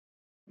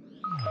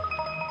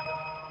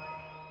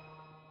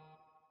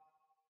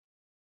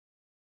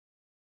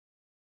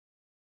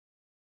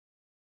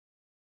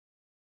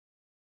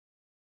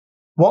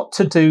what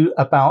to do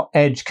about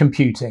edge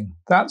computing.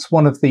 That's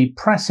one of the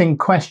pressing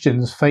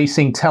questions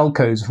facing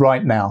telcos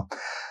right now.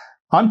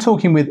 I'm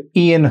talking with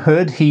Ian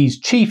Hood. He's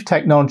Chief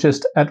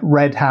Technologist at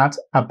Red Hat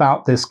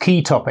about this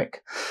key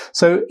topic.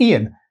 So,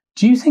 Ian,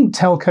 do you think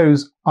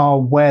telcos are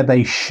where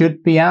they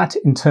should be at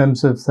in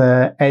terms of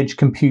their edge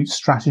compute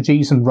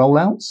strategies and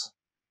rollouts?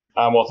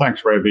 Well,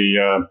 thanks, Ray.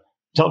 The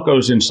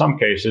telcos, in some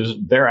cases,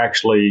 they're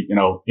actually,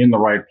 in the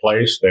right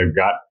place. They've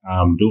got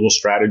dual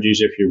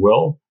strategies, if you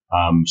will.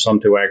 Some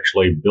to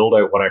actually build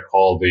out what I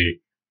call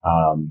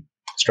the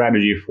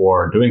strategy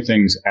for doing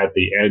things at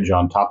the edge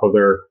on top of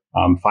their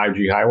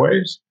 5G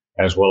highways,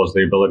 as well as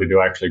the ability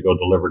to actually go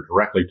deliver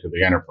directly to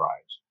the enterprise.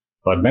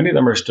 But many of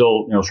them are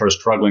still, sort of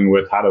struggling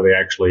with how do they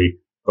actually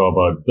go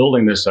about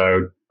building this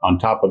out on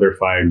top of their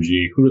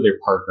 5G? Who do they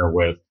partner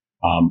with?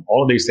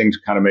 All of these things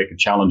kind of make it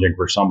challenging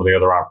for some of the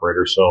other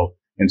operators. So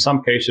in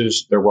some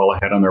cases, they're well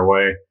ahead on their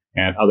way,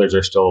 and others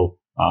are still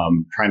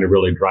trying to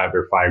really drive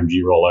their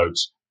 5G rollouts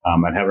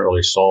and haven't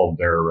really solved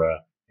their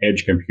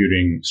edge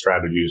computing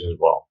strategies as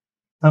well.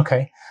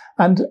 Okay.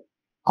 And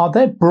are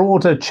there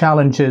broader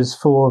challenges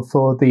for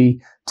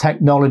the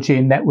technology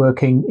and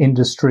networking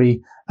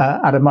industry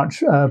at a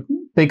much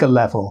bigger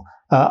level?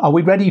 Are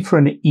we ready for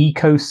an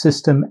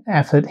ecosystem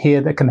effort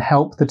here that can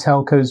help the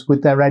telcos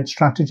with their edge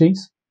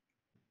strategies?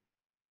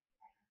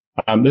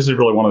 This is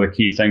really one of the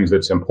key things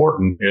that's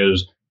important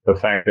is the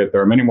fact that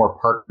there are many more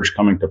partners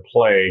coming to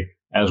play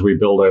as we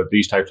build out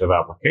these types of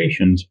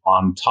applications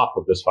on top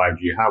of this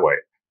 5G highway.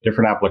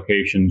 Different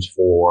applications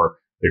for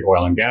the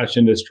oil and gas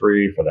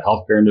industry, for the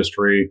healthcare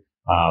industry,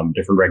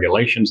 different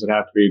regulations that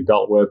have to be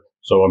dealt with.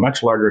 So a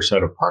much larger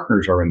set of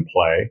partners are in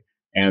play,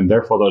 and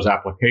therefore those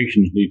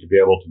applications need to be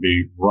able to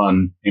be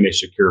run in a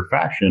secure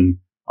fashion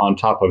on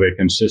top of a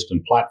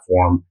consistent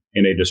platform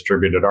in a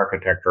distributed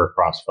architecture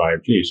across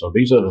 5G. So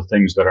these are the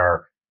things that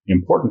are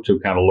important to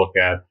kind of look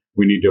at.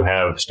 We need to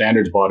have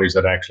standards bodies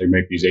that actually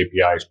make these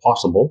APIs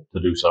possible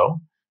to do so,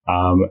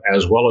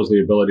 as well as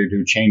the ability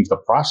to change the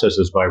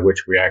processes by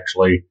which we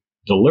actually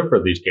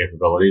deliver these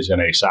capabilities in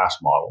a SaaS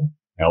model,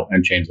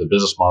 and change the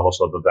business model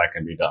so that that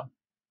can be done.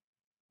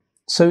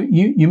 So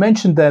you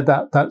mentioned there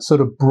that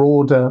sort of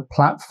broader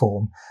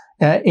platform.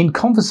 In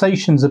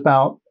conversations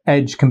about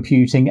edge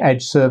computing,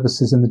 edge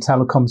services in the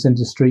telecoms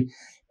industry,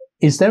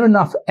 is there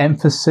enough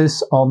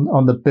emphasis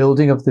on the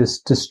building of this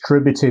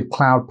distributed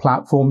cloud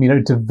platform,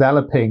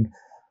 developing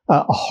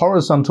a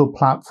horizontal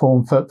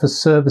platform for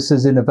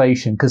services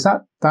innovation? Because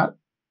that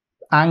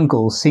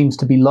angle seems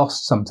to be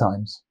lost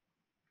sometimes.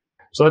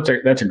 So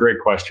that's a great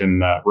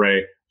question,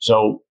 Ray.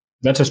 So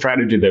that's a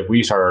strategy that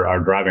we are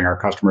driving our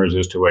customers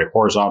is to a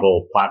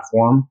horizontal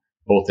platform,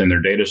 both in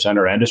their data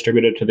center and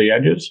distributed to the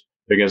edges,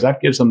 because that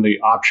gives them the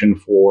option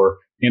for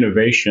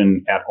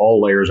innovation at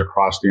all layers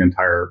across the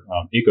entire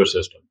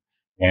ecosystem.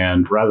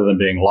 And rather than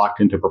being locked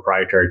into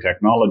proprietary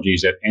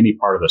technologies at any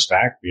part of the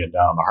stack, be it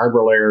down the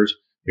hardware layers,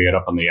 be it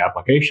up on the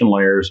application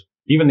layers,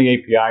 even the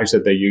APIs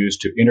that they use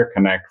to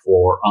interconnect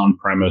for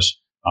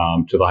on-premise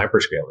to the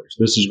hyperscalers.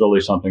 This is really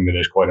something that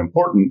is quite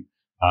important,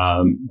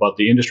 but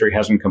the industry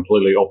hasn't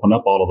completely opened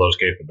up all of those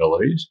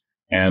capabilities,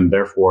 and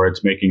therefore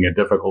it's making it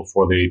difficult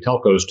for the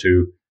telcos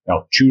to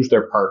choose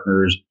their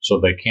partners so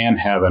they can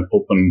have an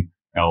open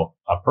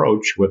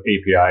approach with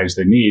APIs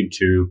they need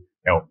to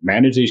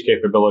manage these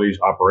capabilities,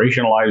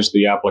 operationalize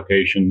the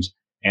applications,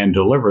 and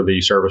deliver the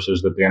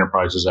services that the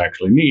enterprises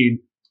actually need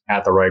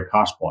at the right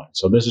cost point.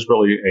 So this is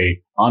really a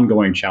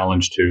ongoing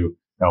challenge to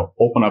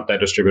open up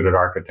that distributed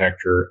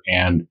architecture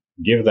and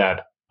give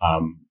that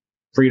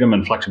freedom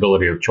and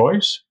flexibility of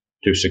choice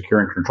to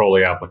secure and control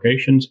the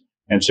applications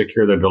and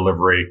secure their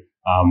delivery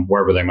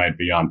wherever they might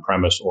be on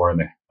premise or in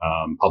the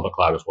public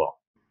cloud as well.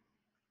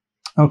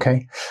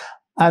 Okay.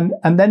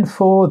 And then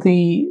for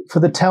the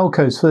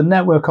telcos, for the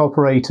network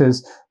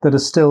operators that are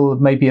still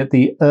maybe at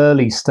the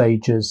early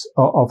stages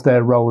of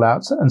their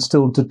rollouts and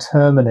still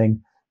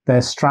determining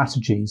their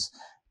strategies,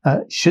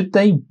 should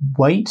they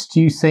wait,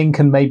 do you think,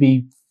 and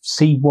maybe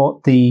see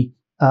what the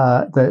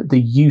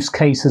use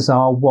cases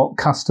are, what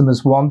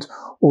customers want,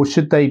 or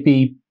should they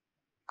be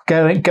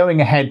going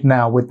ahead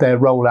now with their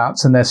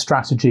rollouts and their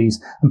strategies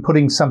and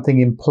putting something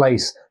in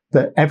place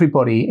that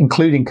everybody,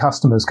 including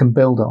customers, can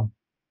build on?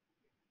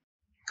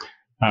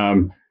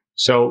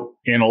 So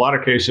in a lot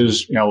of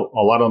cases, a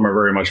lot of them are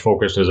very much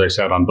focused, as I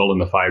said, on building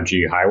the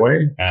 5G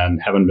highway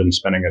and haven't been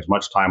spending as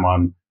much time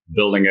on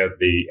building out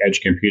the edge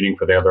computing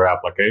for the other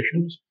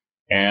applications.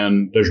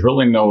 And there's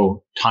really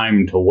no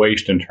time to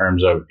waste in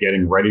terms of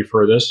getting ready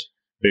for this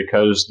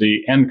because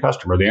the end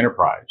customer, the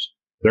enterprise,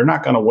 they're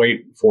not going to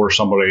wait for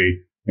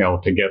somebody,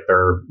 to get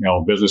their,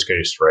 business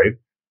case straight.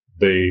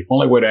 The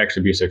only way to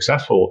actually be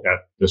successful at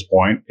this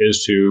point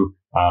is to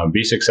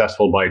be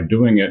successful by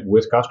doing it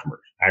with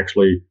customers,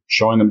 actually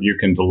showing them you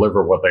can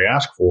deliver what they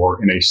ask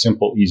for in a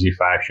simple, easy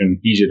fashion,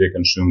 easy to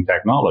consume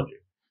technology.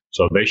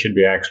 So they should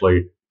be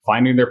actually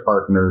finding their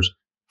partners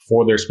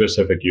for their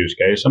specific use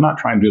case and not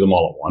trying to do them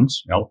all at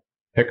once.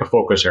 Pick a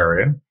focus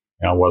area,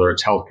 whether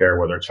it's healthcare,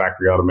 whether it's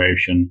factory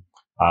automation,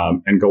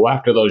 and go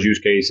after those use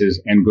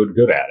cases and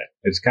good at it.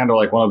 It's kind of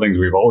like one of the things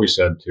we've always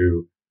said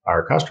to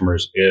our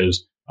customers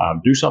is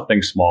do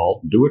something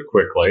small, do it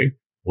quickly,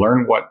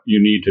 learn what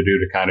you need to do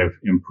to kind of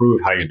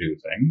improve how you do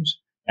things,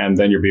 and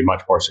then you'll be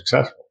much more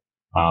successful.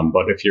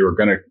 But if you're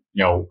going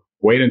to,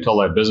 wait until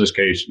that business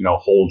case,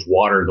 holds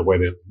water the way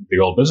that the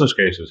old business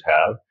cases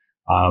have,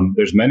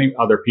 there's many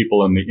other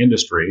people in the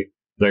industry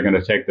that are going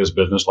to take this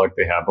business like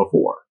they have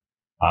before.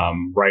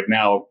 Right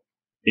now,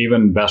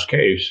 even best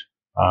case,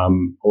 a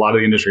lot of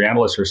the industry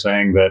analysts are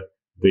saying that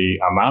the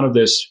amount of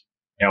this,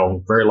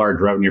 very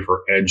large revenue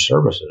for edge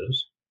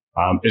services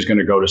is going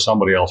to go to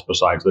somebody else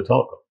besides the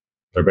telco.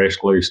 They're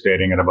basically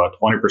stating that about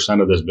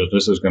 20% of this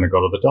business is going to go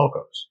to the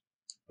telcos.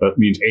 That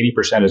means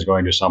 80% is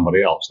going to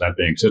somebody else, that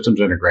being systems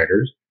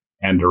integrators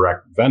and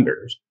direct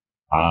vendors,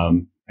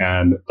 and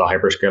the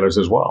hyperscalers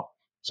as well.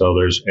 So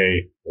there's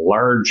a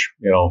large,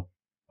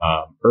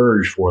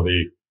 urge for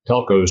the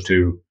telcos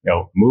to,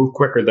 move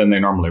quicker than they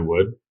normally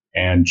would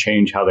and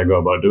change how they go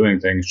about doing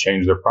things,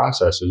 change their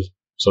processes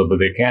so that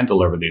they can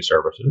deliver these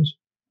services.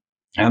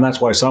 And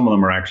that's why some of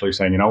them are actually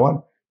saying, you know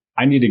what,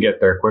 I need to get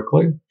there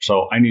quickly.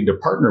 So I need to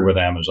partner with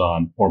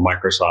Amazon or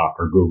Microsoft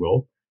or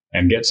Google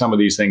and get some of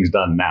these things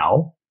done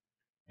now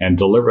and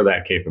deliver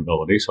that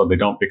capability so they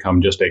don't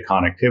become just a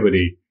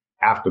connectivity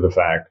after the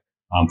fact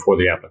for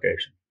the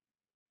application.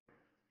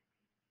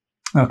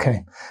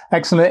 Okay,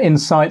 excellent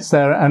insights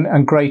there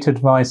and great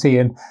advice,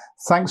 Ian.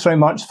 Thanks very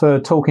much for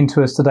talking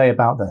to us today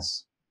about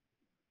this.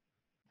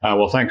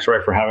 Well, thanks,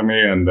 Ray, for having me,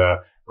 and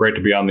great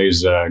to be on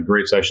these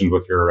great sessions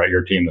with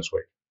your team this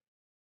week.